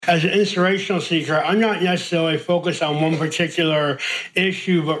As an inspirational seeker, I'm not necessarily focused on one particular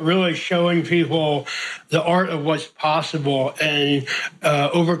issue, but really showing people the art of what's possible and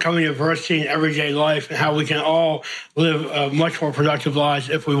overcoming adversity in everyday life and how we can all live much more productive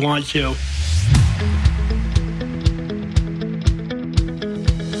lives if we want to.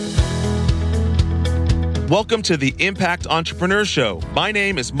 Welcome to the Impact Entrepreneur Show. My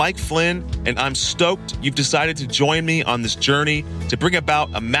name is Mike Flynn, and I'm stoked you've decided to join me on this journey to bring about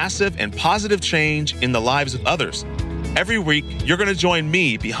a massive and positive change in the lives of others. Every week, you're going to join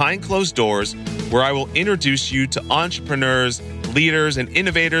me behind closed doors, where I will introduce you to entrepreneurs, leaders, and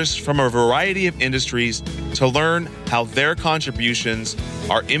innovators from a variety of industries to learn how their contributions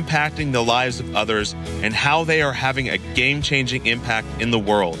are impacting the lives of others and how they are having a game-changing impact in the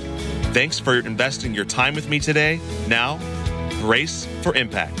world. Thanks for investing your time with me today. Now, brace for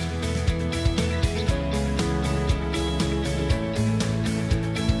impact.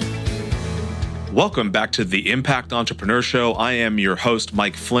 Welcome back to the Impact Entrepreneur Show. I am your host,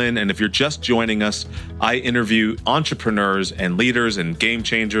 Mike Flynn, and if you're just joining us, I interview entrepreneurs and leaders and game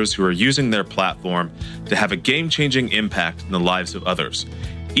changers who are using their platform to have a game-changing impact in the lives of others.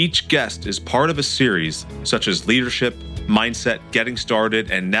 Each guest is part of a series such as leadership, mindset, getting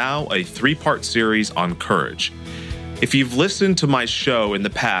started, and now a 3-part series on courage. If you've listened to my show in the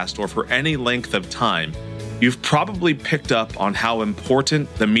past or for any length of time, you've probably picked up on how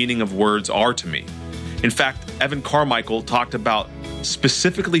important the meaning of words are to me. In fact, Evan Carmichael talked about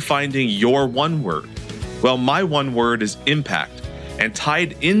specifically finding your one word. Well, my one word is impact, and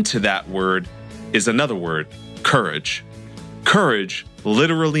tied into that word is another word, courage. Courage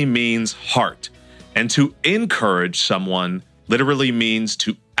literally means heart. And to encourage someone literally means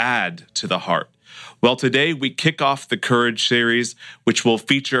to add to the heart. Well, today we kick off the Courage series, which will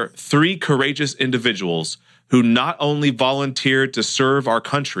feature 3 courageous individuals who not only volunteered to serve our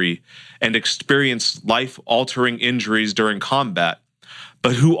country and experienced life-altering injuries during combat,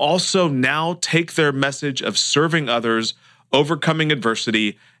 but who also now take their message of serving others, overcoming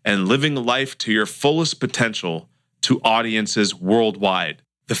adversity, and living life to your fullest potential to audiences worldwide.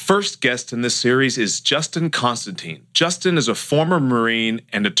 The first guest in this series is Justin Constantine. Justin is a former Marine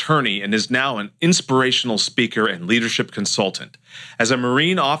and attorney and is now an inspirational speaker and leadership consultant. As a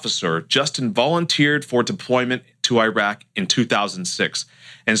Marine officer, Justin volunteered for deployment to Iraq in 2006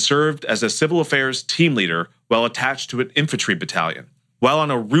 and served as a civil affairs team leader while attached to an infantry battalion. While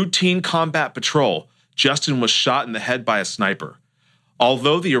on a routine combat patrol, Justin was shot in the head by a sniper.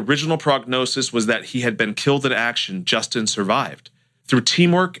 Although the original prognosis was that he had been killed in action, Justin survived. Through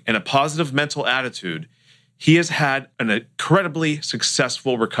teamwork and a positive mental attitude, he has had an incredibly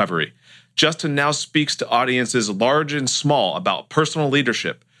successful recovery. Justin now speaks to audiences large and small about personal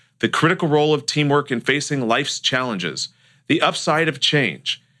leadership, the critical role of teamwork in facing life's challenges, the upside of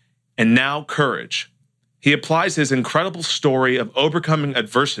change, and now courage. He applies his incredible story of overcoming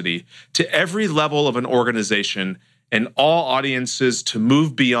adversity to every level of an organization and all audiences to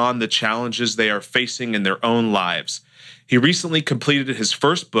move beyond the challenges they are facing in their own lives. He recently completed his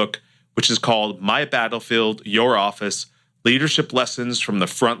first book, which is called My Battlefield, Your Office: Leadership Lessons from the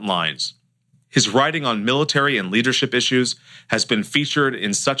Front Lines. His writing on military and leadership issues has been featured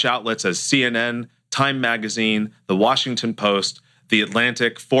in such outlets as CNN, Time Magazine, The Washington Post, The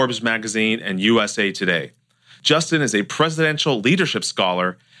Atlantic, Forbes Magazine, and USA Today. Justin is a presidential leadership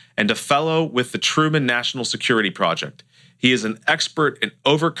scholar and a fellow with the Truman National Security Project. He is an expert in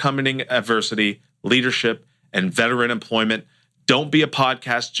overcoming adversity, leadership, and veteran employment. Don't be a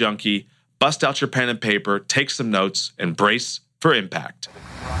podcast junkie. Bust out your pen and paper, take some notes, and brace for impact.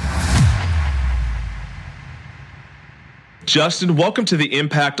 Justin, welcome to the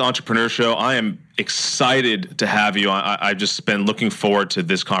Impact Entrepreneur Show. I am excited to have you. I've just been looking forward to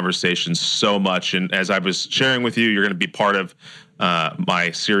this conversation so much. And as I was sharing with you, you're going to be part of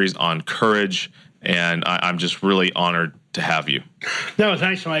my series on courage, and I'm just really honored to have you. No,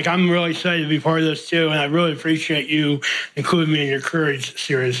 thanks, Mike. I'm really excited to be part of this too, and I really appreciate you including me in your Courage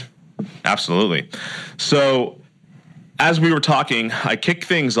series. Absolutely. So, as we were talking, I kick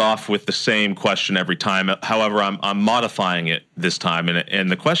things off with the same question every time. However, I'm modifying it this time,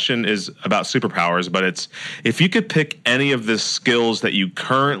 and the question is about superpowers. But it's, if you could pick any of the skills that you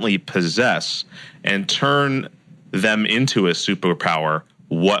currently possess and turn them into a superpower,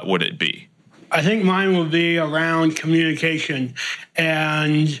 what would it be? I think mine will be around communication.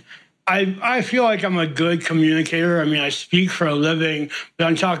 And I feel like I'm a good communicator. I mean, I speak for a living, but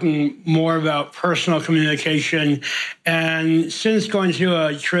I'm talking more about personal communication. And since going to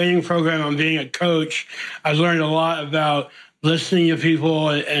a training program on being a coach, I've learned a lot about listening to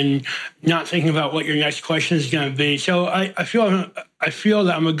people and not thinking about what your next question is going to be. So I feel I feel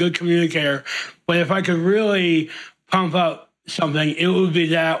that I'm a good communicator, but if I could really pump up something, it would be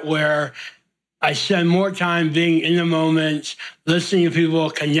that where I spend more time being in the moment, listening to people,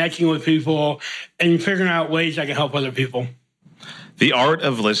 connecting with people, and figuring out ways I can help other people. The art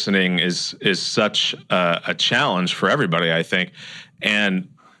of listening is such a challenge for everybody, I think. And,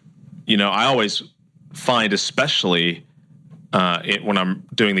 I always find, especially when I'm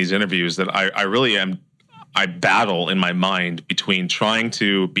doing these interviews, that I battle in my mind between trying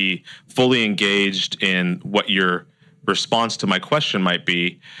to be fully engaged in what your response to my question might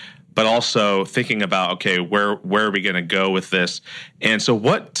be, but also thinking about, okay, where are we going to go with this? And so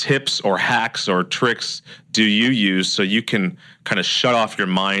what tips or hacks or tricks do you use so you can kind of shut off your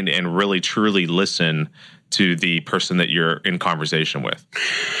mind and really truly listen to the person that you're in conversation with?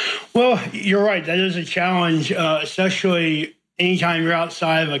 Well, you're right. That is a challenge, especially anytime you're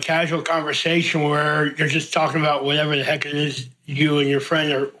outside of a casual conversation where you're just talking about whatever the heck it is you and your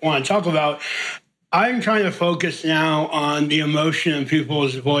friend want to talk about. I'm trying to focus now on the emotion in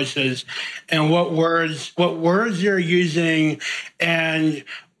people's voices and what words they're using and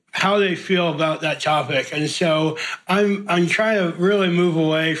how they feel about that topic. And so I'm trying to really move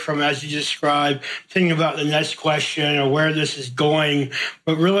away from, as you described, thinking about the next question or where this is going,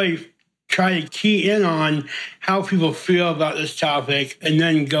 but really try to key in on how people feel about this topic and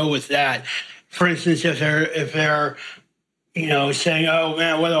then go with that. For instance, if they're saying, "Oh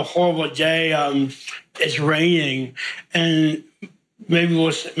man, what a horrible day! It's raining," and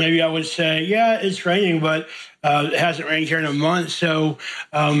maybe I would say, "Yeah, it's raining, but it hasn't rained here in a month. So,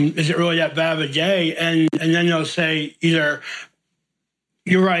 is it really that bad of a day?" And then they'll say either,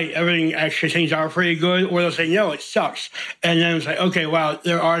 "You're right, everything actually things are pretty good," or they'll say, "No, it sucks." And then it's like, okay, wow,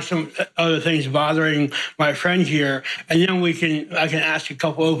 there are some other things bothering my friend here, and then I can ask a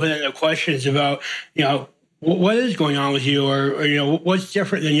couple open-ended questions about, what is going on with you, or what's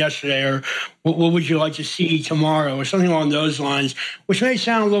different than yesterday, or what would you like to see tomorrow, or something along those lines, which may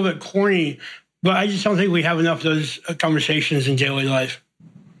sound a little bit corny, but I just don't think we have enough of those conversations in daily life.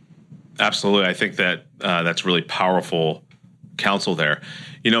 Absolutely. I think that that's really powerful counsel there.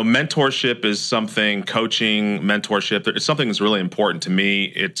 Mentorship is something, coaching, mentorship, it's something that's really important to me.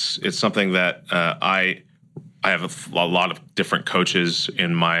 It's something that I have a lot of different coaches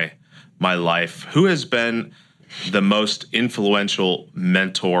in my life. Who has been the most influential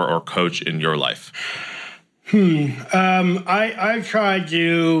mentor or coach in your life? I've tried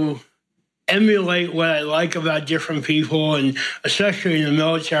to emulate what I like about different people, and especially in the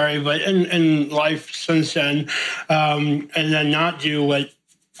military, but in life since then, and then not do what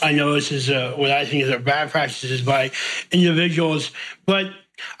I know is what I think is a bad practices by individuals. But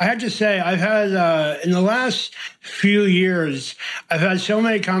I have to say, I've had, in the last few years, I've had so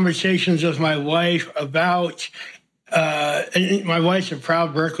many conversations with my wife about, and my wife's a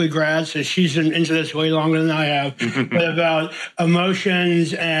proud Berkeley grad, so she's been into this way longer than I have, but about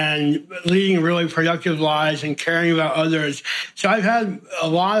emotions and leading really productive lives and caring about others. So I've had a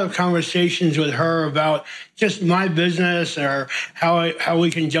lot of conversations with her about just my business, or how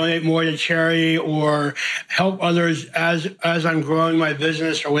we can donate more to charity or help others as I'm growing my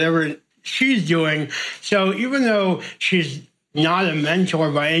business, or whatever she's doing. So even though she's not a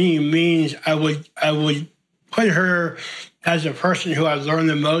mentor by any means, I would put her as a person who I've learned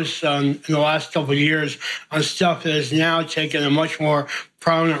the most in the last couple of years on stuff that has now taken a much more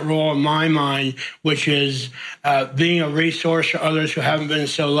prominent role in my mind, which is being a resource for others who haven't been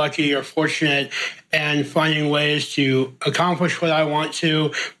so lucky or fortunate, and finding ways to accomplish what I want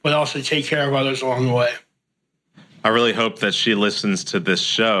to, but also take care of others along the way. I really hope that she listens to this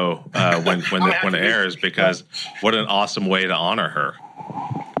show when it airs, because what an awesome way to honor her.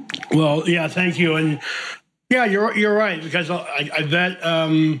 Well, yeah, thank you. And yeah, you're right, because I bet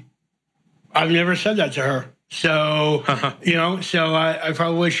I've never said that to her. So, so I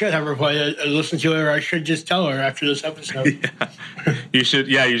probably should have her play it, listen to it, or I should just tell her after this episode.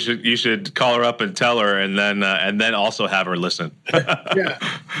 Yeah. You should call her up and tell her, and then also have her listen. Yeah,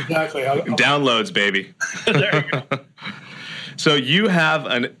 exactly. Downloads, baby. There you go. So you have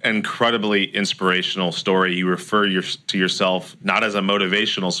an incredibly inspirational story. You refer to yourself not as a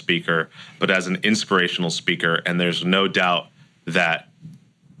motivational speaker, but as an inspirational speaker, and there's no doubt that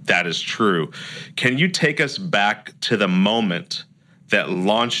is true. Can you take us back to the moment that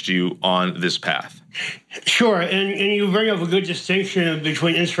launched you on this path? Sure, and you bring up a good distinction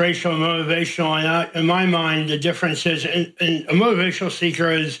between inspirational and motivational. And in my mind, the difference is a motivational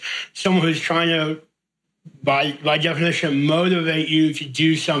speaker is someone who's trying to by definition, motivate you to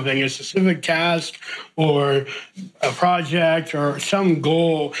do something, a specific task or a project or some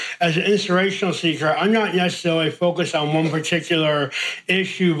goal. As an inspirational seeker, I'm not necessarily focused on one particular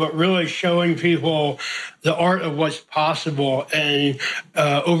issue, but really showing people the art of what's possible and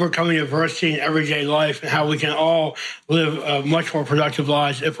overcoming adversity in everyday life and how we can all live much more productive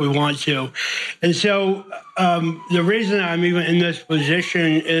lives if we want to. And so the reason I'm even in this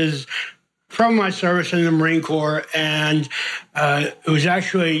position is from my service in the Marine Corps, and it was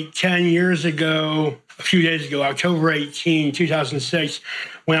actually 10 years ago, a few days ago, October 18, 2006,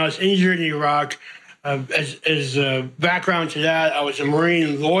 when I was injured in Iraq. As background to that, I was a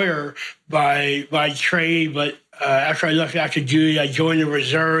Marine lawyer by trade, but after I left active duty, I joined the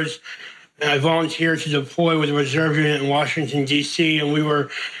reserves, and I volunteered to deploy with the reserve unit in Washington, D.C., and we were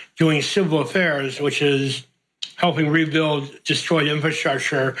doing civil affairs, which is helping rebuild destroyed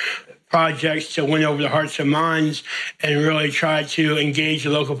infrastructure projects to win over the hearts and minds and really try to engage the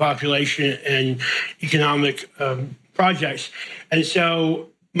local population in economic projects. And so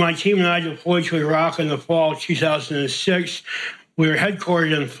my team and I deployed to Iraq in the fall of 2006. We were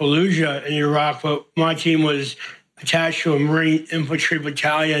headquartered in Fallujah in Iraq, but my team was attached to a Marine infantry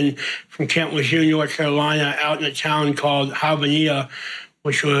battalion from Camp Lejeune, North Carolina, out in a town called Habaniya,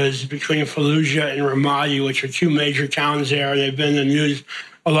 which was between Fallujah and Ramadi, which are two major towns there. They've been in the news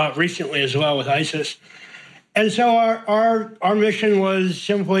a lot recently as well with ISIS. And so our mission was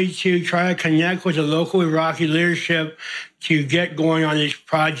simply to try to connect with the local Iraqi leadership to get going on these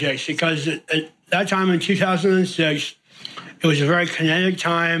projects, because at that time in 2006, it was a very kinetic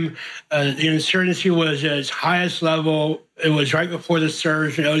time. The insurgency was at its highest level. It was right before the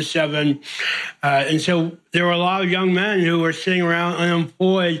surge in 2007. And so there were a lot of young men who were sitting around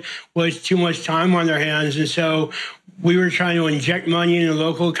unemployed with too much time on their hands. And so we were trying to inject money in the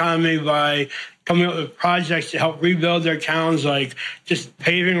local economy by coming up with projects to help rebuild their towns, like just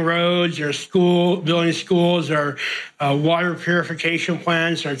paving roads or building schools or water purification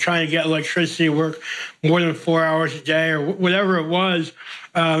plants, or trying to get electricity to work more than 4 hours a day or whatever it was.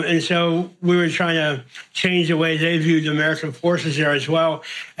 And so we were trying to change the way they viewed the American forces there as well.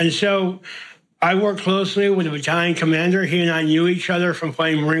 And so I worked closely with the battalion commander. He and I knew each other from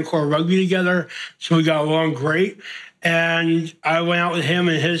playing Marine Corps rugby together, so we got along great. And I went out with him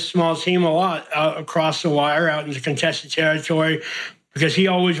and his small team a lot out across the wire, out into contested territory, because he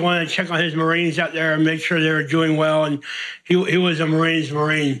always wanted to check on his Marines out there and make sure they were doing well. And he was a Marine's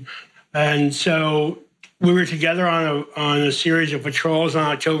Marine. And so we were together on a series of patrols on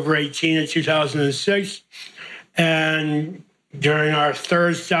October 18 of 2006. And during our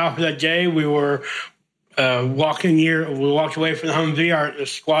third stop of that day, we were we walked away from the Humvee. The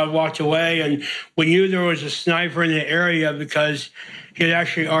squad walked away, and we knew there was a sniper in the area because he had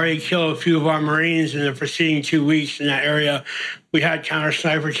actually already killed a few of our Marines in the preceding 2 weeks in that area. We had counter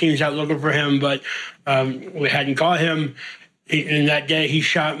sniper teams out looking for him, but we hadn't caught him. And that day, he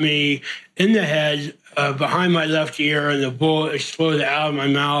shot me in the head behind my left ear, and the bullet exploded out of my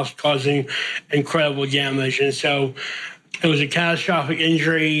mouth, causing incredible damage. And so it was a catastrophic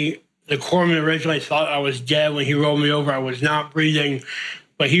injury. The corpsman originally thought I was dead when he rolled me over. I was not breathing,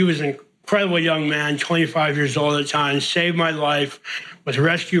 but he was an incredible young man, 25 years old at the time, saved my life with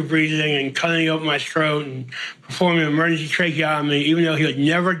rescue breathing and cutting open my throat and performing emergency tracheotomy, even though he had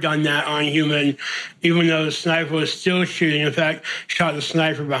never done that on a human, even though the sniper was still shooting. In fact, shot the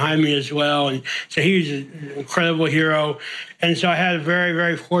sniper behind me as well. And so he was an incredible hero. And so I had a very,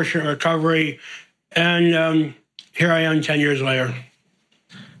 very fortunate recovery. And here I am 10 years later.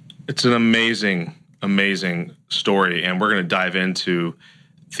 It's an amazing, amazing story. And we're going to dive into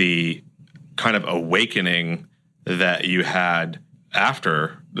the kind of awakening that you had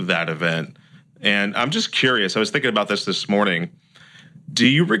after that event. And I'm just curious, I was thinking about this morning. Do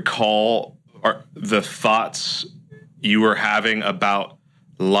you recall the thoughts you were having about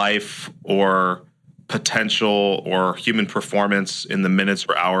life or potential or human performance in the minutes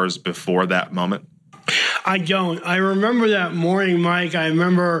or hours before that moment? I don't. I remember that morning, Mike. I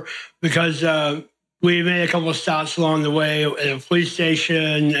remember because we made a couple of stops along the way at a police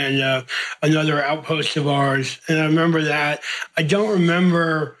station and another outpost of ours. And I remember that. I don't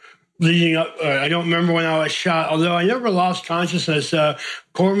remember leading up. I don't remember when I was shot, although I never lost consciousness.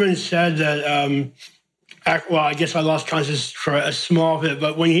 Corpsman said that, I guess I lost consciousness for a small bit,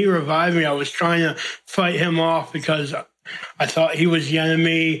 but when he revived me, I was trying to fight him off because I thought he was the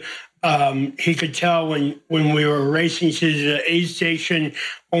enemy. He could tell when we were racing to the aid station,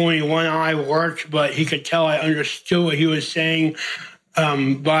 only one eye worked, but he could tell I understood what he was saying.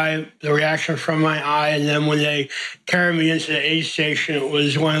 by the reaction from my eye. And then when they carried me into the aid station, it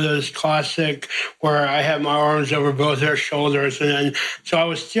was one of those classic where I had my arms over both their shoulders. And then, so I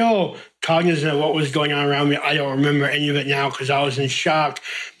was still cognizant of what was going on around me. I don't remember any of it now because I was in shock.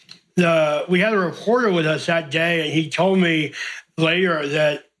 We had a reporter with us that day, and he told me later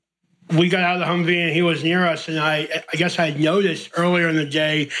that we got out of the Humvee and he was near us, and I guess I had noticed earlier in the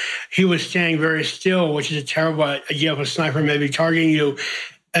day he was standing very still, which is a terrible idea of a sniper maybe targeting you.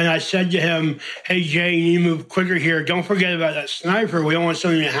 And I said to him, "Hey, Jay, you need to move quicker here. Don't forget about that sniper. We don't want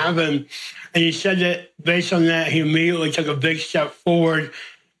something to happen." And he said that based on that, he immediately took a big step forward.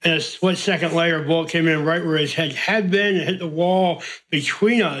 And a split second later, a bullet came in right where his head had been and hit the wall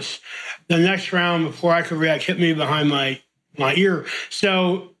between us. The next round, before I could react, hit me behind my ear.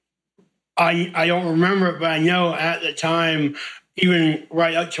 So I don't remember it, but I know at the time, even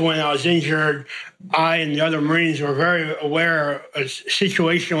right up to when I was injured, I and the other Marines were very aware,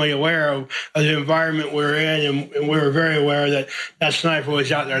 situationally aware of the environment we were in, and we were very aware that that sniper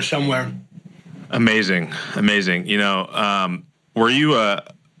was out there somewhere. Amazing. You know, were you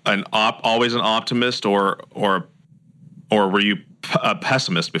always an optimist, or were you a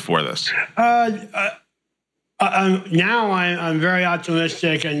pessimist before this? Now I'm very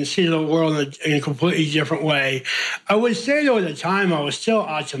optimistic and see the world in a completely different way. I would say, though, at the time I was still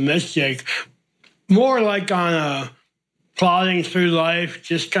optimistic, more like on a plodding through life,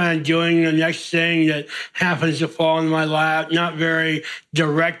 just kind of doing the next thing that happens to fall in my lap, not very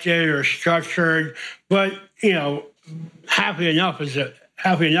directed or structured, but, you know, happy enough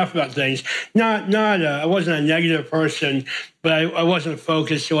about things. I wasn't a negative person, but I wasn't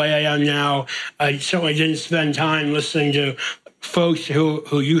focused the way I am now. I certainly didn't spend time listening to folks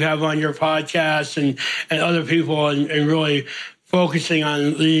who you have on your podcast and other people and really focusing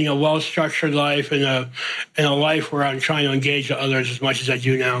on leading a well-structured life and a life where I'm trying to engage with others as much as I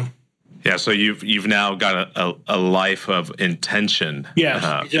do now. Yeah, so you've now got a life of intention, yes,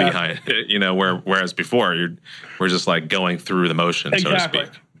 exactly. Behind it, you know, whereas before we're just like going through the motion, exactly. So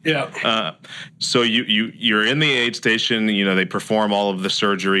to speak. Yeah. So you're in the aid station. You know, they perform all of the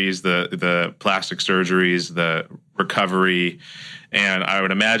surgeries, the plastic surgeries, the recovery, and I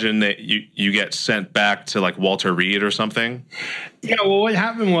would imagine that you get sent back to like Walter Reed or something. Yeah, well, what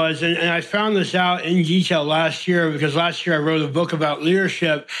happened was, and I found this out in detail last year, because last year I wrote a book about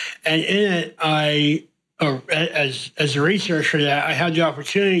leadership, and in it as a researcher for that, I had the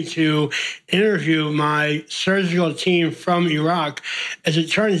opportunity to interview my surgical team from Iraq. As it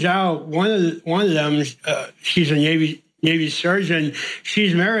turns out, one of them, she's a Navy surgeon.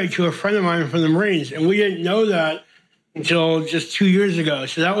 She's married to a friend of mine from the Marines, and we didn't know that until just 2 years ago.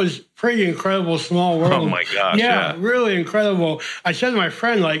 So that was pretty incredible, small world. Oh my gosh! Yeah, really incredible. I said to my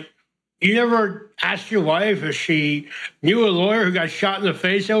friend, like, you never asked your wife if she knew a lawyer who got shot in the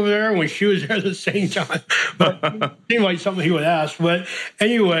face over there when she was there at the same time? But it seemed like something he would ask. But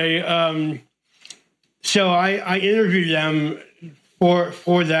anyway, so I interviewed them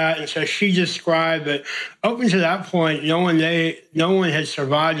for that, and so she described that up until that point, no one had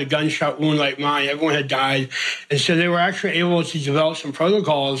survived a gunshot wound like mine. Everyone had died, and so they were actually able to develop some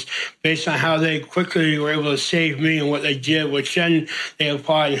protocols based on how they quickly were able to save me and what they did, which then they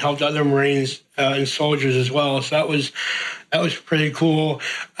applied and helped other Marines and soldiers as well. So that was pretty cool.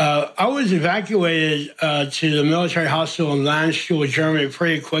 I was evacuated to the military hospital in Landstuhl, Germany,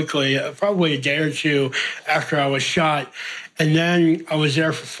 pretty quickly, probably a day or two after I was shot. And then I was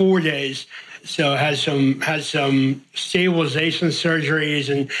there for 4 days. So I had some stabilization surgeries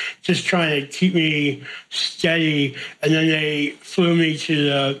and just trying to keep me steady. And then they flew me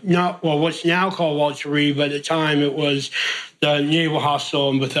to what's now called Walter Reed, but at the time it was the Naval Hospital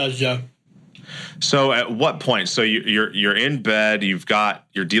in Bethesda. So at what point? So you're in bed.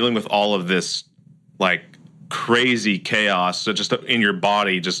 You're dealing with all of this like crazy chaos. So just in your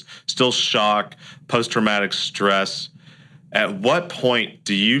body, just still shock, post-traumatic stress. At what point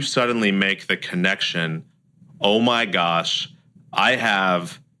do you suddenly make the connection? Oh my gosh, I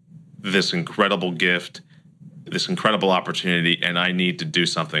have this incredible gift, this incredible opportunity, and I need to do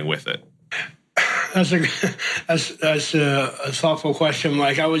something with it. That's a thoughtful question,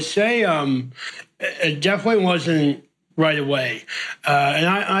 Mike. I would say it definitely wasn't right away, and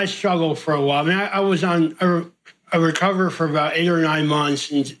I struggled for a while. I mean, I was on. I recovered for about 8 or 9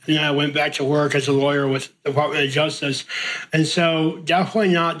 months, and then I went back to work as a lawyer with the Department of Justice. And so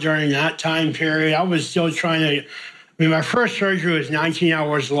definitely not during that time period. I was still trying to I mean, my first surgery was 19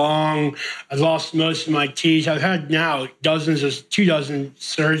 hours long. I lost most of my teeth. I've had now 2 dozen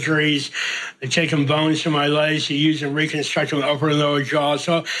surgeries. They've taken bones from my legs to use and reconstruct my upper and lower jaw.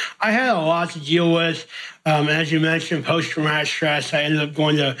 So I had a lot to deal with. As you mentioned, post-traumatic stress. I ended up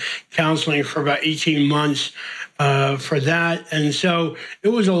going to counseling for about 18 months for that. And so it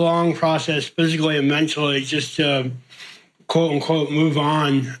was a long process, physically and mentally, just to quote unquote move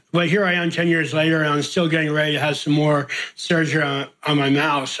on. But here I am 10 years later, and I'm still getting ready to have some more surgery on my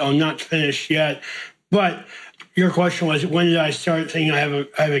mouth. So I'm not finished yet. But your question was, when did I start thinking I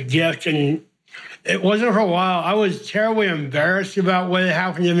have a gift? And it wasn't for a while. I was terribly embarrassed about what had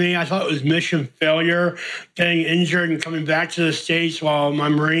happened to me. I thought it was mission failure, getting injured and coming back to the States while my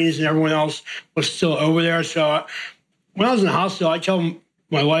Marines and everyone else was still over there. So when I was in the hospital, I told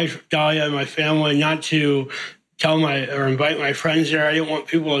my wife, Dahlia, and my family not to invite my friends there. I didn't want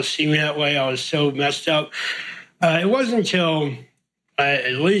people to see me that way. I was so messed up. It wasn't until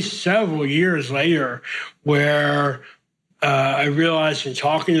at least several years later where I realized in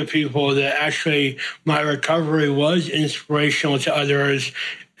talking to people that actually my recovery was inspirational to others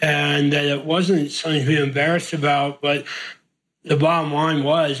and that it wasn't something to be embarrassed about. But the bottom line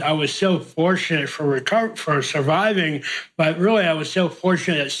was I was so fortunate for surviving, but really I was so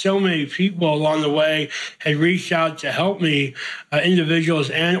fortunate that so many people along the way had reached out to help me, individuals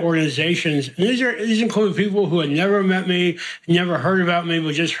and organizations. And these include people who had never met me, never heard about me,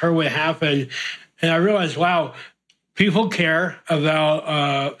 but just heard what happened. And I realized, wow, people really care about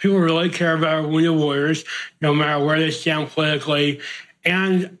our wounded warriors, no matter where they stand politically.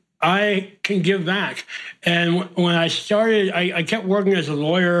 And I can give back. And when I started, I kept working as a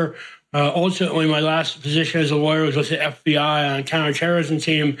lawyer. Ultimately, my last position as a lawyer was with the FBI on a counterterrorism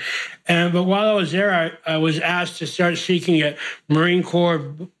team. But while I was there, I was asked to start speaking at Marine Corps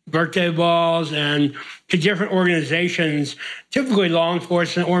birthday balls and to different organizations, typically law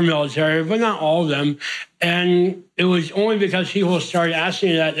enforcement or military, but not all of them. And it was only because people started asking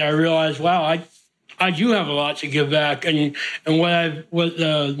me that I realized, wow, I do have a lot to give back, and what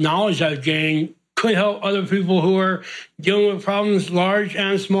the knowledge I've gained could help other people who are dealing with problems large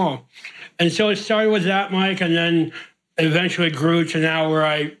and small. And so it started with that, Mike, and then eventually grew to now where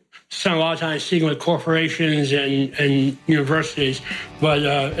I spend a lot of time speaking with corporations and universities. But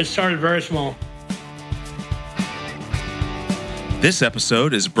it started very small. This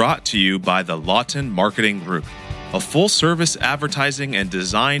episode is brought to you by the Lawton Marketing Group, a full-service advertising and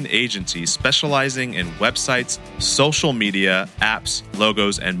design agency specializing in websites, social media, apps,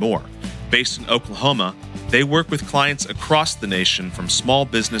 logos, and more. Based in Oklahoma, they work with clients across the nation, from small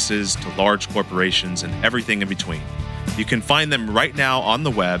businesses to large corporations and everything in between. You can find them right now on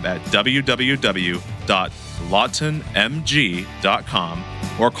the web at www.lawtonmg.com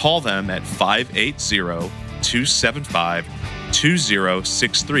or call them at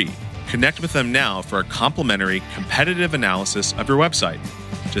 580-275-2063. Connect with them now for a complimentary competitive analysis of your website.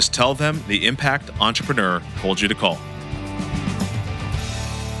 Just tell them the Impact Entrepreneur told you to call.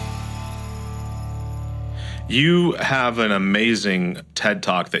 You have an amazing TED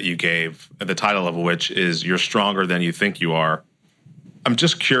Talk that you gave, the title of which is You're Stronger Than You Think You Are. I'm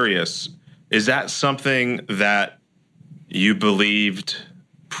just curious, is that something that you believed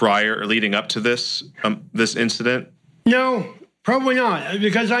prior or leading up to this incident? No. Probably not,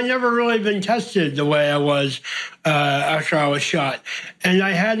 because I never really been tested the way I was after I was shot. And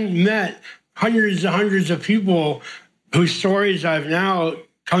I hadn't met hundreds and hundreds of people whose stories I've now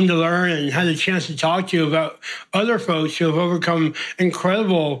come to learn and had a chance to talk to about other folks who have overcome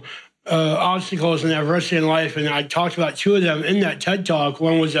incredible obstacles and adversity in life. And I talked about 2 of them in that TED Talk.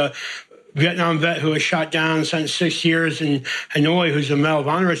 One was a Vietnam vet who was shot down and spent 6 years in Hanoi, who's a Medal of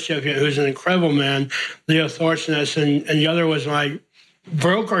Honor recipient, who's an incredible man, Leo Thorsness. And the other was my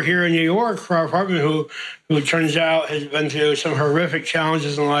broker here in New York for our apartment, who it turns out has been through some horrific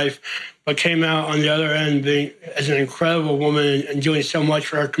challenges in life, but came out on the other end being as an incredible woman and doing so much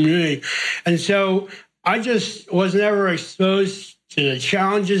for our community. And so I just was never exposed to the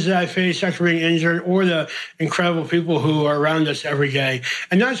challenges that I face after being injured or the incredible people who are around us every day.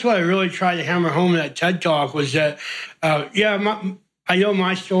 And that's what I really tried to hammer home in that TED Talk was that, I know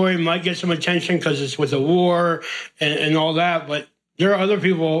my story might get some attention because it's with a war and all that, but there are other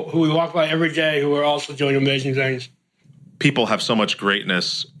people who we walk by every day who are also doing amazing things. People have so much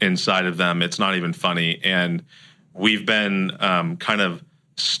greatness inside of them. It's not even funny. And we've been kind of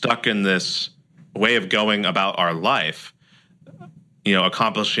stuck in this way of going about our life,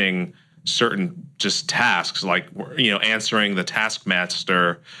 accomplishing certain just tasks, like, answering the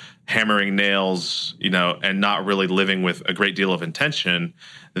taskmaster, hammering nails, and not really living with a great deal of intention,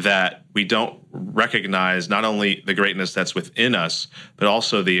 that we don't recognize not only the greatness that's within us, but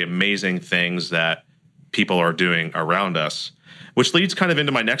also the amazing things that people are doing around us. Which leads kind of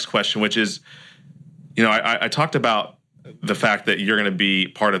into my next question, which is, I talked about the fact that you're going to be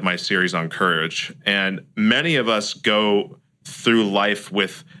part of my series on courage. And many of us go through life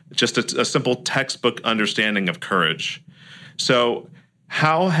with just a simple textbook understanding of courage. So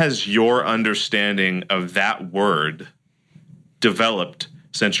how has your understanding of that word developed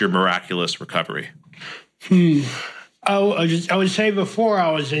since your miraculous recovery? I would say before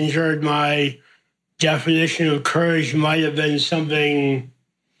I was injured, my definition of courage might have been something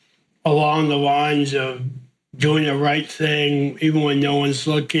along the lines of doing the right thing even when no one's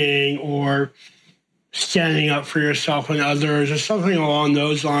looking, or standing up for yourself and others, or something along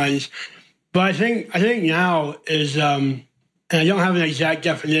those lines. But I think now is, and I don't have an exact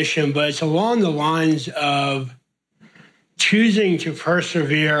definition, but it's along the lines of choosing to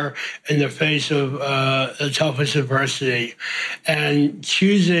persevere in the face of the toughest adversity, and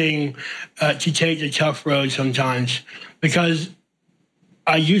choosing to take the tough road sometimes. Because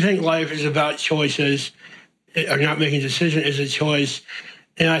I do think life is about choices, or not making a decision is a choice.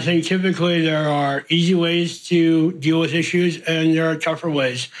 And I think typically there are easy ways to deal with issues, and there are tougher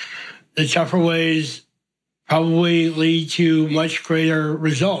ways. The tougher ways probably lead to much greater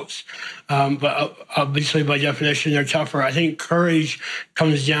results. But obviously, by definition, they're tougher. I think courage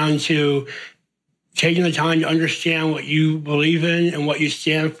comes down to taking the time to understand what you believe in and what you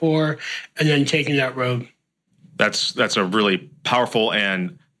stand for, and then taking that road. That's a really powerful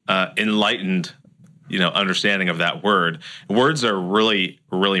and enlightened, understanding of that word. Words are really,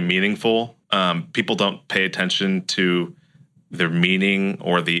 really meaningful. People don't pay attention to their meaning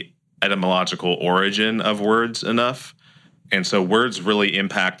or the etymological origin of words enough. And so words really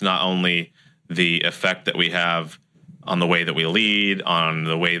impact not only the effect that we have on the way that we lead, on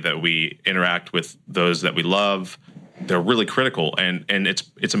the way that we interact with those that we love. They're really critical, and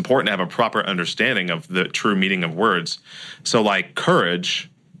it's important to have a proper understanding of the true meaning of words. So, like, courage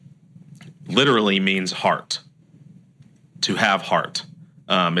literally means heart. To have heart.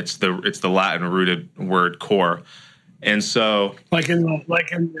 It's the Latin rooted word core. And so, like in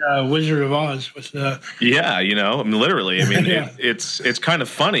Wizard of Oz, with the literally. Yeah. It's kind of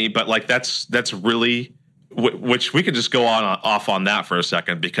funny, but like that's really, which we could just go off on that for a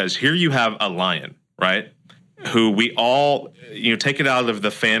second, because here you have a lion, right? Who we all, take it out of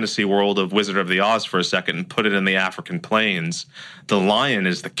the fantasy world of Wizard of the Oz for a second and put it in the African plains. The lion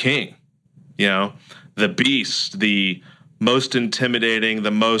is the king, the beast, the most intimidating,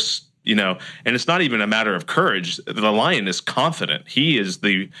 the most. And it's not even a matter of courage. The lion is confident. He is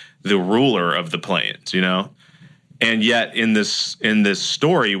the ruler of the plains, And yet in this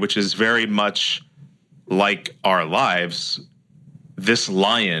story, which is very much like our lives, this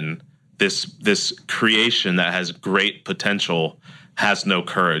lion, this creation that has great potential, has no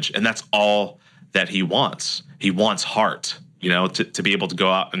courage. And that's all that he wants. He wants heart, to be able to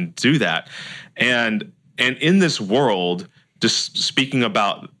go out and do that. And in this world, just speaking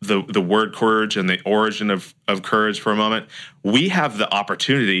about the word courage and the origin of courage for a moment, we have the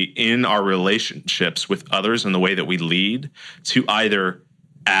opportunity in our relationships with others and the way that we lead to either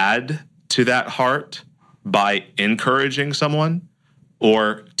add to that heart by encouraging someone,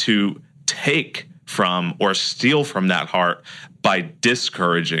 or to take from or steal from that heart by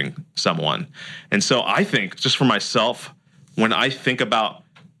discouraging someone. And so I think, just for myself, when I think about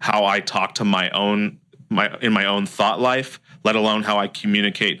how I talk to my own thought life, let alone how I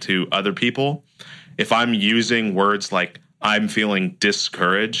communicate to other people, if I'm using words like I'm feeling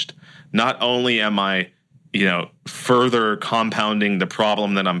discouraged, not only am I, further compounding the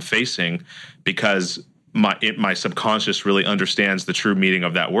problem that I'm facing, because my subconscious really understands the true meaning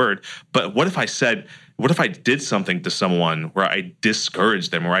of that word, but what if I did something to someone where I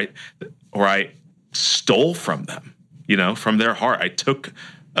discouraged them, or I stole from them, from their heart? I took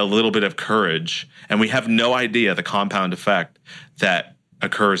a little bit of courage, and we have no idea the compound effect that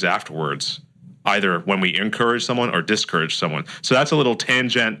occurs afterwards, either when we encourage someone or discourage someone. So that's a little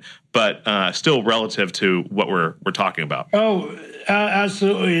tangent, but still relative to what we're talking about. Oh,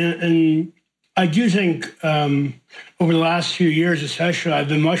 absolutely. And I do think over the last few years, especially, I've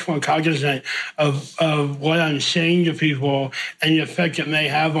been much more cognizant of what I'm saying to people and the effect it may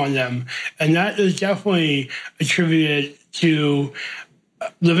have on them. And that is definitely attributed to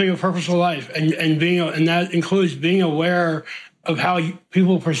living a purposeful life, and that includes being aware of how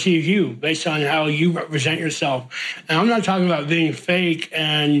people perceive you based on how you represent yourself. And I'm not talking about being fake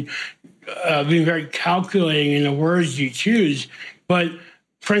and being very calculating in the words you choose. But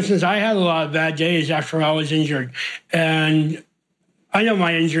for instance, I had a lot of bad days after I was injured, and I know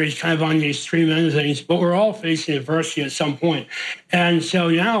my injury is kind of on the extreme end of things, but we're all facing adversity at some point. And so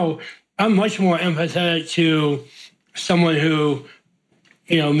now I'm much more empathetic to someone who,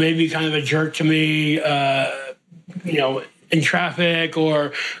 may be kind of a jerk to me, in traffic,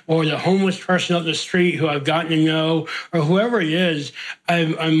 or the homeless person up the street who I've gotten to know, or whoever it is.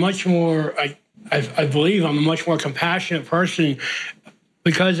 I'm much more, I believe I'm a much more compassionate person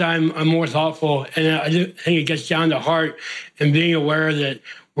because I'm more thoughtful. And I do think it gets down to heart and being aware that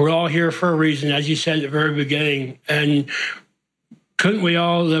we're all here for a reason, as you said at the very beginning. And couldn't we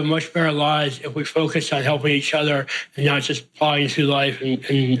all live much better lives if we focused on helping each other and not just plodding through life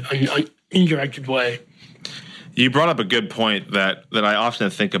in an indirected way? You brought up a good point that I often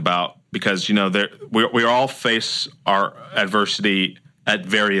think about because, we all face our adversity at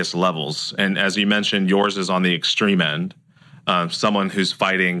various levels. And as you mentioned, yours is on the extreme end. Someone who's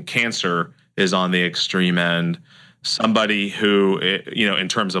fighting cancer is on the extreme end. Somebody who, in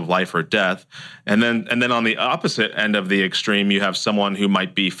terms of life or death. And then on the opposite end of the extreme, you have someone who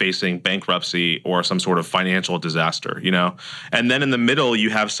might be facing bankruptcy or some sort of financial disaster, And then in the middle,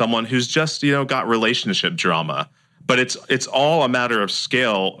 you have someone who's just, got relationship drama. But it's all a matter of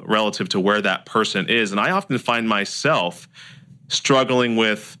scale relative to where that person is. And I often find myself struggling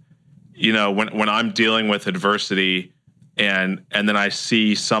with, when I'm dealing with adversity, and then I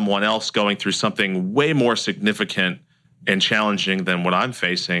see someone else going through something way more significant and challenging than what I'm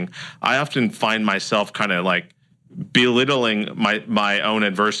facing, I often find myself kind of like belittling my own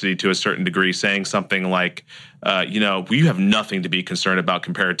adversity to a certain degree, saying something like, you have nothing to be concerned about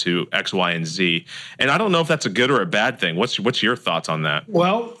compared to X, Y, and Z. And I don't know if that's a good or a bad thing. What's your thoughts on that?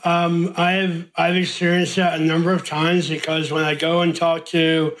 Well, I've experienced that a number of times because when I go and talk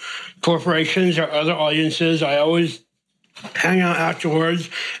to corporations or other audiences, I always hang out afterwards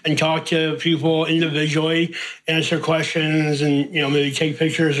and talk to people individually, answer questions, and maybe take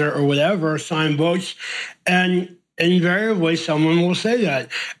pictures or whatever, sign books, and invariably someone will say that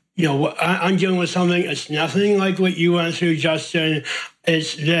I'm dealing with something. It's nothing like what you went through, Justin.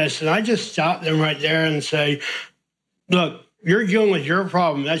 It's this, and I just stop them right there and say, look, you're dealing with your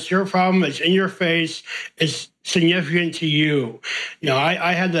problem. That's your problem. It's in your face. It's significant to you.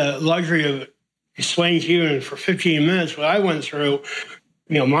 I had the luxury of explaining to you for 15 minutes what I went through,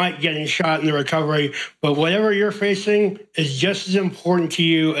 my getting shot in the recovery. But whatever you're facing is just as important to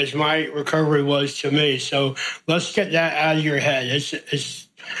you as my recovery was to me. So let's get that out of your head. It's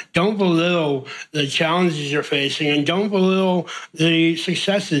don't belittle the challenges you're facing, and don't belittle the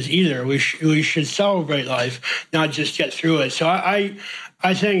successes either. We should celebrate life, not just get through it. So I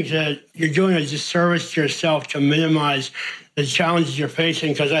think that you're doing a disservice to yourself to minimize the challenges you're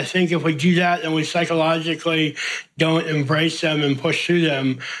facing, because I think if we do that, then we psychologically don't embrace them and push through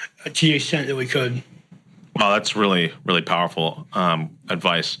them to the extent that we could. Wow, that's really, really powerful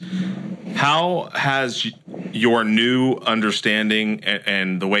advice. How has your new understanding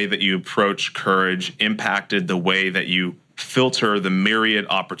and the way that you approach courage impacted the way that you filter the myriad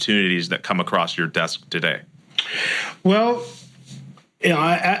opportunities that come across your desk today? Well,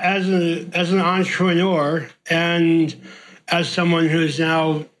 as an entrepreneur and as someone who's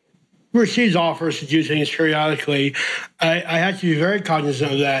now receives offers to do things periodically, I have to be very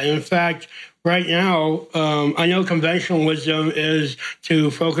cognizant of that. And in fact, right now, I know conventional wisdom is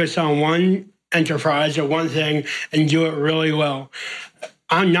to focus on one enterprise or one thing and do it really well.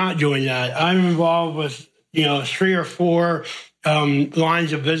 I'm not doing that. I'm involved with 3 or 4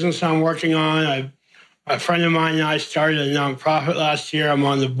 lines of business I'm working on. A friend of mine and I started a nonprofit last year. I'm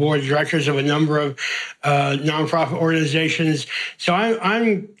on the board of directors of a number of nonprofit organizations. So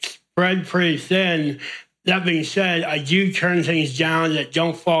I'm spread pretty thin. That being said, I do turn things down that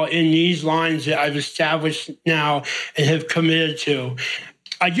don't fall in these lines that I've established now and have committed to.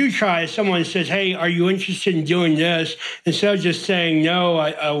 I do try, if someone says, hey, are you interested in doing this? Instead of just saying no,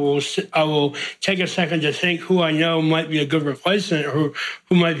 I will take a second to think who I know might be a good replacement or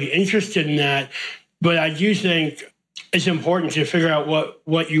who might be interested in that. But I do think it's important to figure out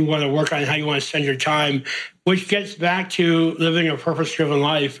what you want to work on and how you want to spend your time, which gets back to living a purpose-driven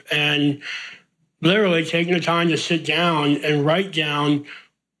life and literally taking the time to sit down and write down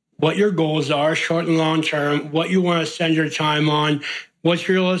what your goals are, short and long term, what you want to spend your time on, what's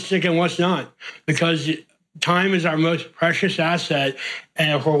realistic and what's not. Because time is our most precious asset,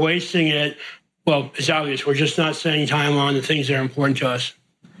 and if we're wasting it, well, it's obvious. We're just not spending time on the things that are important to us.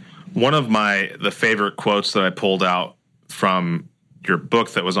 One of the favorite quotes that I pulled out from your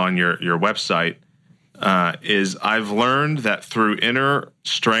book that was on your website is, I've learned that through inner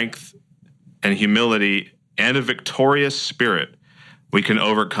strength and humility and a victorious spirit, we can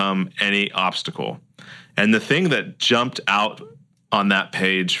overcome any obstacle. And the thing that jumped out on that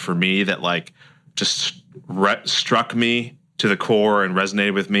page for me that like just struck me to the core and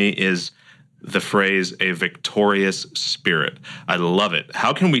resonated with me is the phrase, a victorious spirit. I love it.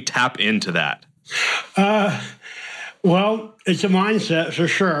 How can we tap into that? Well, it's a mindset for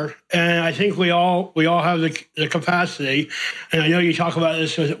sure, and I think we all have the capacity. And I know you talk about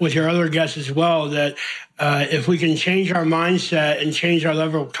this with your other guests as well. That if we can change our mindset and change our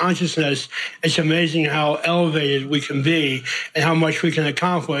level of consciousness, it's amazing how elevated we can be and how much we can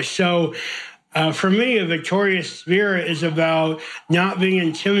accomplish. So. For me, a victorious spirit is about not being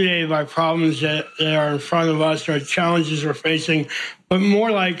intimidated by problems that are in front of us or challenges we're facing, but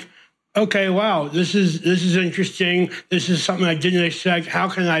more like, okay, wow, this is interesting. This is something I didn't expect. How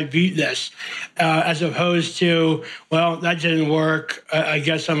can I beat this? As opposed to, well, that didn't work. I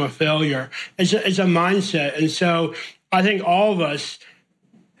guess I'm a failure. It's a mindset. And so I think all of us,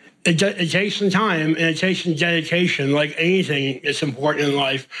 it takes some time and it takes some dedication, like anything that's important in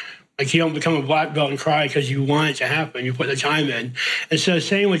life. Like you don't become a black belt and cry because you want it to happen. You put the time in. And so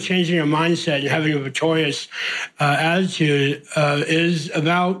same with changing your mindset and having a victorious attitude is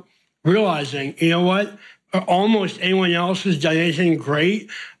about realizing, you know what, almost anyone else who's done anything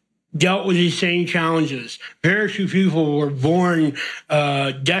great dealt with these same challenges. Very few people were born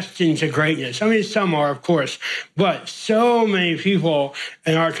destined to greatness. I mean, some are, of course, but so many people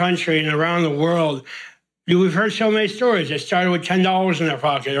in our country and around the world, we've heard so many stories that started with $10 in their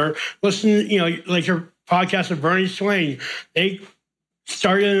pocket, or listen, like your podcast with Bernie Swain. They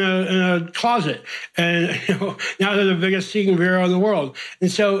started in a closet, and now they're the biggest singing bureau in the world. And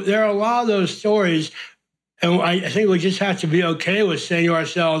so there are a lot of those stories, and I think we just have to be okay with saying to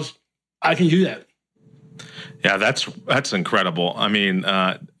ourselves, "I can do that." Yeah, that's incredible. I mean,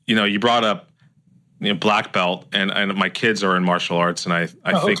 you brought up black belt, and my kids are in martial arts, and I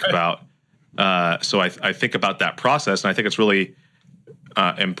think about. So I think about that process, and I think it's really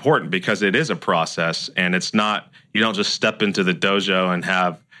important because it is a process, and it's not, you don't just step into the dojo and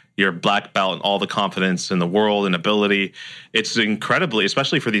have your black belt and all the confidence in the world and ability. It's incredibly,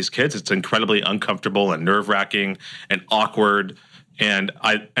 especially for these kids, it's incredibly uncomfortable and nerve-wracking and awkward. And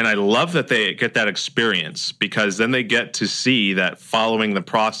I love that they get that experience, because then they get to see that following the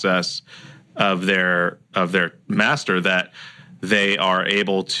process of their master, that they are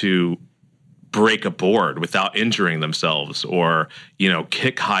able to break a board without injuring themselves, or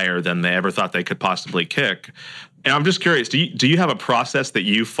kick higher than they ever thought they could possibly kick. And I'm just curious, do you have a process that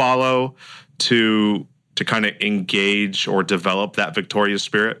you follow to kind of engage or develop that victorious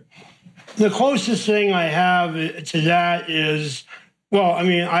spirit? The closest thing I have to that is, well, I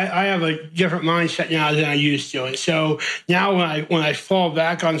mean, I have a different mindset now than I used to. And so now when I fall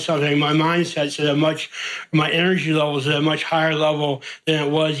back on something, my mindset's my energy level's at a much higher level than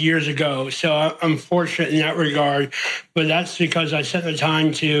it was years ago. So I'm fortunate in that regard. But that's because I set the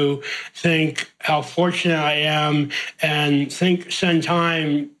time to think how fortunate I am and spend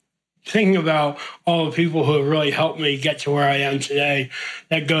time thinking about all the people who have really helped me get to where I am today.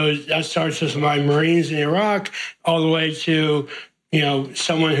 That starts with my Marines in Iraq all the way to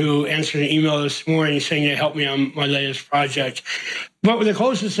someone who answered an email this morning saying they helped me on my latest project. But the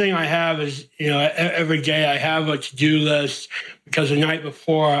closest thing I have is, every day I have a to-do list, because the night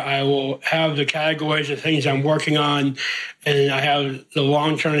before I will have the categories of things I'm working on, and I have the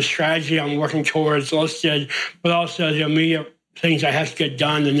long-term strategy I'm working towards listed, but also the immediate things I have to get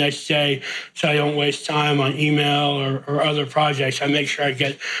done the next day so I don't waste time on email or other projects. I make sure I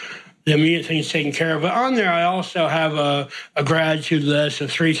get the immediate things taken care of. But on there, I also have a gratitude list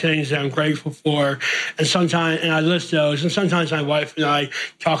of 3 things that I'm grateful for. And I list those. And sometimes my wife and I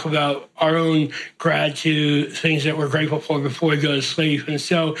talk about our own gratitude, things that we're grateful for before we go to sleep. And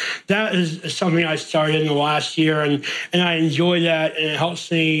so that is something I started in the last year. And I enjoy that. And it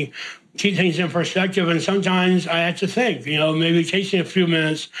helps me keep things in perspective. And sometimes I have to think, maybe taking a few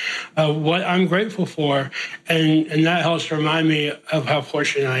minutes of what I'm grateful for. And that helps remind me of how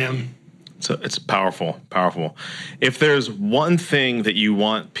fortunate I am. So it's powerful, powerful. If there's one thing that you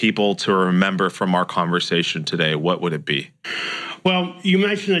want people to remember from our conversation today, what would it be? Well, you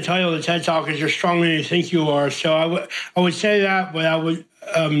mentioned the title of the TED Talk is "You're Stronger Than You Think You Are." So I would say that, but I would,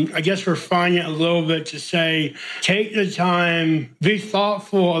 I guess, refine it a little bit to say, take the time, be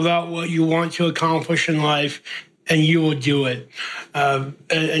thoughtful about what you want to accomplish in life, and you will do it. And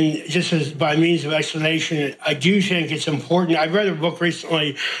just as by means of explanation, I do think it's important. I read a book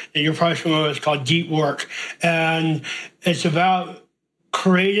recently that you're probably familiar with, called Deep Work, and it's about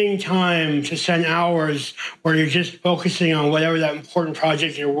creating time to spend hours where you're just focusing on whatever that important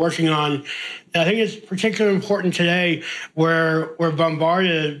project you're working on. And I think it's particularly important today where we're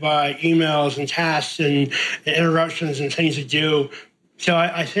bombarded by emails and tasks and interruptions and things to do. So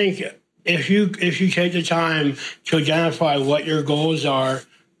I think if you take the time to identify what your goals are,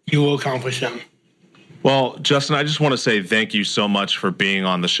 you will accomplish them. Well, Justin, I just want to say thank you so much for being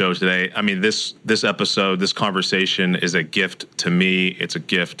on the show today. I mean, this episode, this conversation is a gift to me. It's a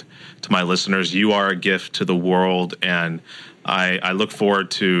gift to my listeners. You are a gift to the world, and I look forward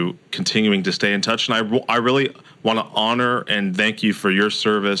to continuing to stay in touch. And I really want to honor and thank you for your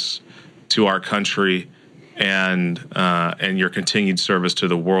service to our country and your continued service to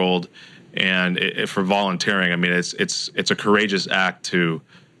the world, and for volunteering. I mean, it's a courageous act to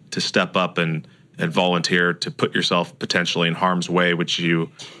step up and volunteer, to put yourself potentially in harm's way, which you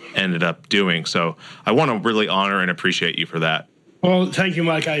ended up doing. So I want to really honor and appreciate you for that. Well, thank you,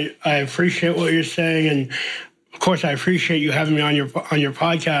 Mike. I appreciate what you're saying. And of course, I appreciate you having me on your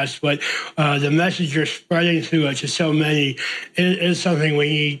podcast. But the message you're spreading through it to so many is something we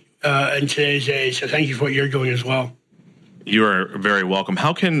need in today's age. So thank you for what you're doing as well. You are very welcome.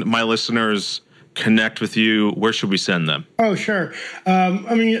 How can my listeners connect with you? Where should we send them? Oh, sure.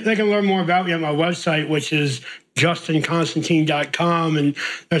 I mean, they can learn more about me on my website, which is justinconstantine.com, and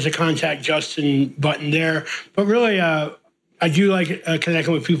there's a Contact Justin button there. But really, I do like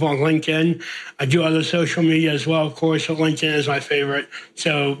connecting with people on LinkedIn. I do other social media as well, of course, but LinkedIn is my favorite.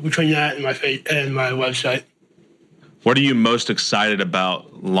 So between that and my website. What are you most excited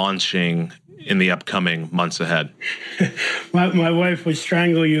about launching in the upcoming months ahead? My wife would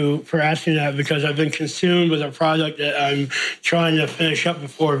strangle you for asking that, because I've been consumed with a project that I'm trying to finish up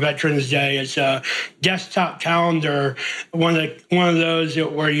before Veterans Day. It's a desktop calendar, one of those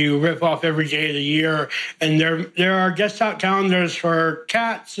where you rip off every day of the year. And there are desktop calendars for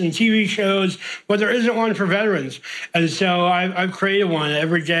cats and TV shows, but there isn't one for veterans. And so I've created one.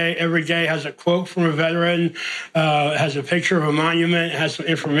 Every day has a quote from a veteran, has a picture of a monument, has some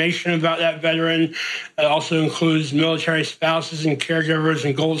information about that veteran. It also includes military spouses and caregivers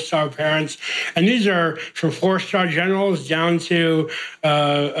and Gold Star parents. And these are from 4-star generals down to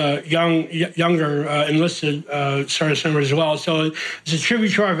younger enlisted service members as well. So it's a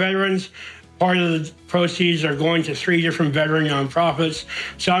tribute to our veterans. Part of the proceeds are going to 3 different veteran nonprofits.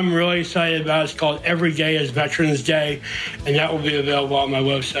 So I'm really excited about it. It's called Every Day is Veterans Day, and that will be available on my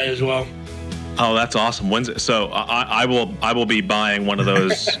website as well. Oh, that's awesome. So I will be buying one of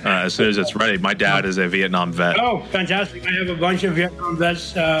those as soon as it's ready. My dad is a Vietnam vet. Oh, fantastic. I have a bunch of Vietnam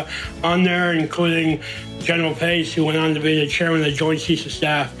vets on there, including General Pace, who went on to be the chairman of the Joint Chiefs of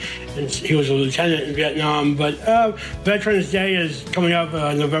Staff, and he was a lieutenant in Vietnam. But Veterans Day is coming up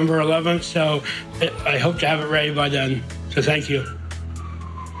November 11th, so I hope to have it ready by then. So thank you.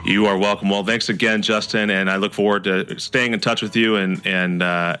 You are welcome. Well, thanks again, Justin, and I look forward to staying in touch with you and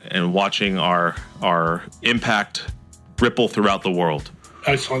watching our impact ripple throughout the world.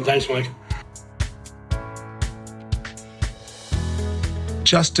 Excellent. Thanks, Mike.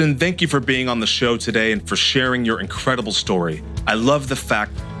 Justin, thank you for being on the show today and for sharing your incredible story. I love the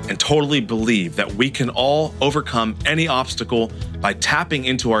fact and totally believe that we can all overcome any obstacle by tapping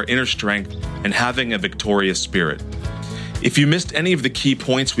into our inner strength and having a victorious spirit. If you missed any of the key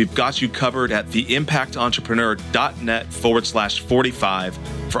points, we've got you covered at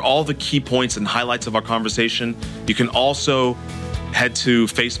theimpactentrepreneur.net/45 for all the key points and highlights of our conversation. You can also head to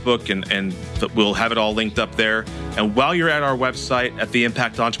Facebook and we'll have it all linked up there. And while you're at our website at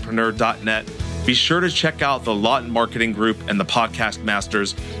theimpactentrepreneur.net, be sure to check out the Lawton Marketing Group and the Podcast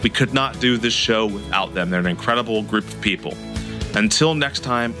Masters. We could not do this show without them. They're an incredible group of people. Until next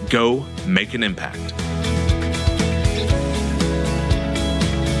time, go make an impact.